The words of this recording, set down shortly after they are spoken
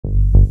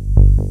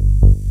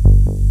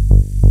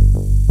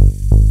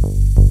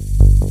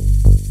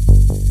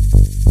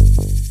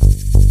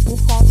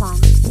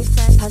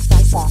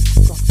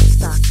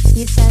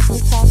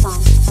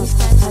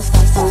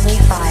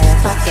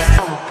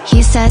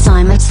says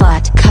I'm a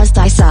slut, cause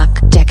I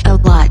suck dick a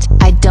lot.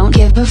 I don't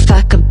give a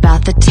fuck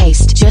about the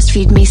taste, just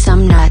feed me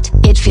some nut.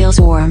 It feels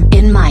warm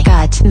in my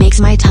gut, makes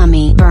my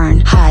tummy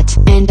burn hot,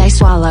 and I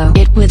swallow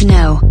it with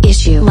no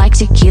issue like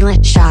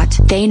tequila shot.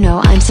 They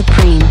know I'm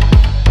supreme,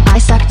 I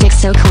suck dick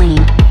so clean.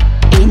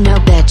 Ain't no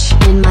bitch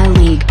in my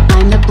league,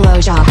 I'm the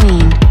blowjob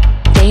queen.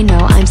 They know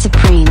I'm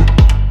supreme,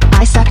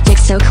 I suck dick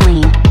so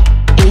clean.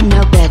 Ain't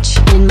no bitch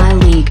in my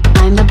league,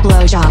 I'm the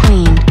blowjob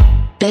queen.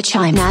 Bitch,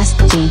 I'm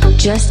nasty,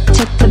 just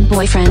took the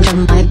boyfriend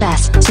of my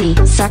bestie,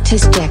 sucked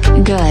his dick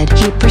good,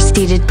 he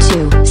proceeded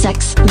to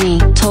sex me,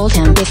 told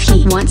him if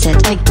he wants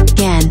it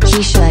again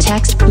he should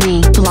text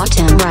me, blocked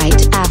him right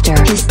after,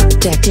 his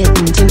dick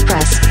didn't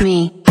impress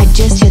me. I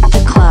just hit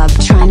the club,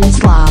 trying to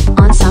slob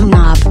on some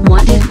knob,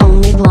 wanted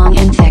only long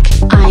and thick,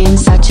 I am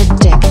such a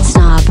dick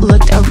snob.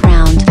 Looked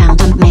around,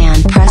 found a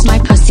man, pressed my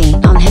pussy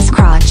on his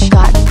crotch,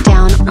 got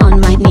down on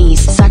my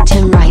knees, sucked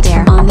him right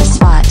there on the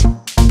spot.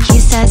 He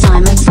says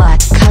I'm a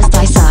slut, cause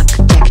I suck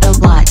dick a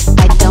lot.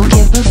 I don't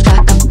give a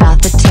fuck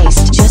about the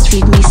taste, just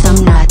feed me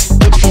some nut.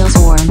 It feels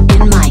warm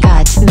in my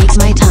gut, makes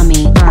my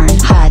tummy burn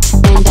hot,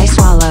 and I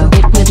swallow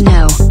it with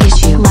no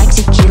issue like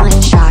tequila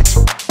shot.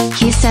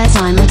 He says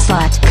I'm a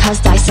slut,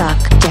 cause I suck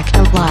dick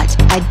a lot.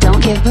 I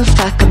don't give a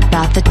fuck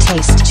about the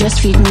taste,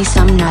 just feed me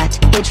some nut.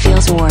 It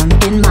feels warm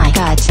in my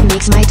gut,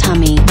 makes my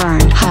tummy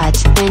burn hot,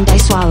 and I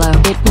swallow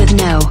it with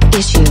no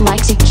issue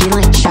like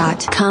tequila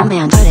shot. Come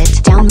and put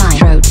it down my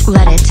throat,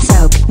 let it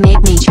soak,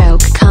 make me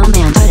choke. Come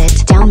and put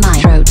it down my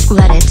throat,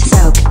 let it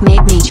soak,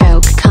 make me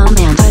choke. Come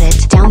and put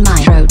it down my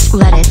throat,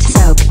 let it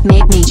soak,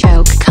 make me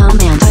choke. Come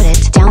and put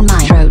it down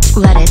my throat,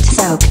 let it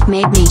soak,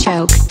 make me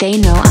choke. They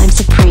know I'm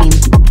supreme,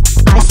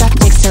 I suck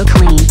dick so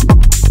clean.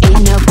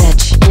 Ain't no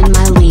bitch in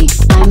my league,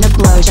 I'm the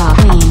blowjob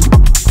queen.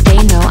 They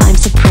know I'm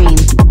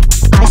supreme,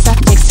 I suck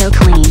dick so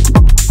clean.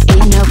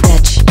 Ain't no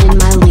bitch in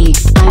my league,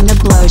 I'm the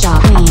blowjob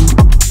queen.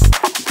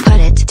 Put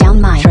it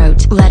down my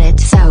throat, let it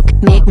soak,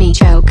 make me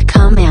choke.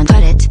 Come and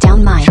put it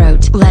down my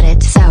throat, let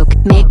it soak,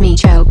 make me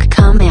choke.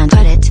 Come and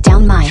put it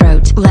down my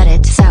throat, let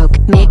it soak,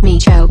 make me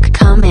choke.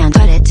 Come and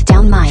put it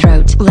down my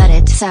throat, let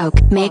it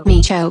soak, make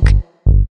me choke.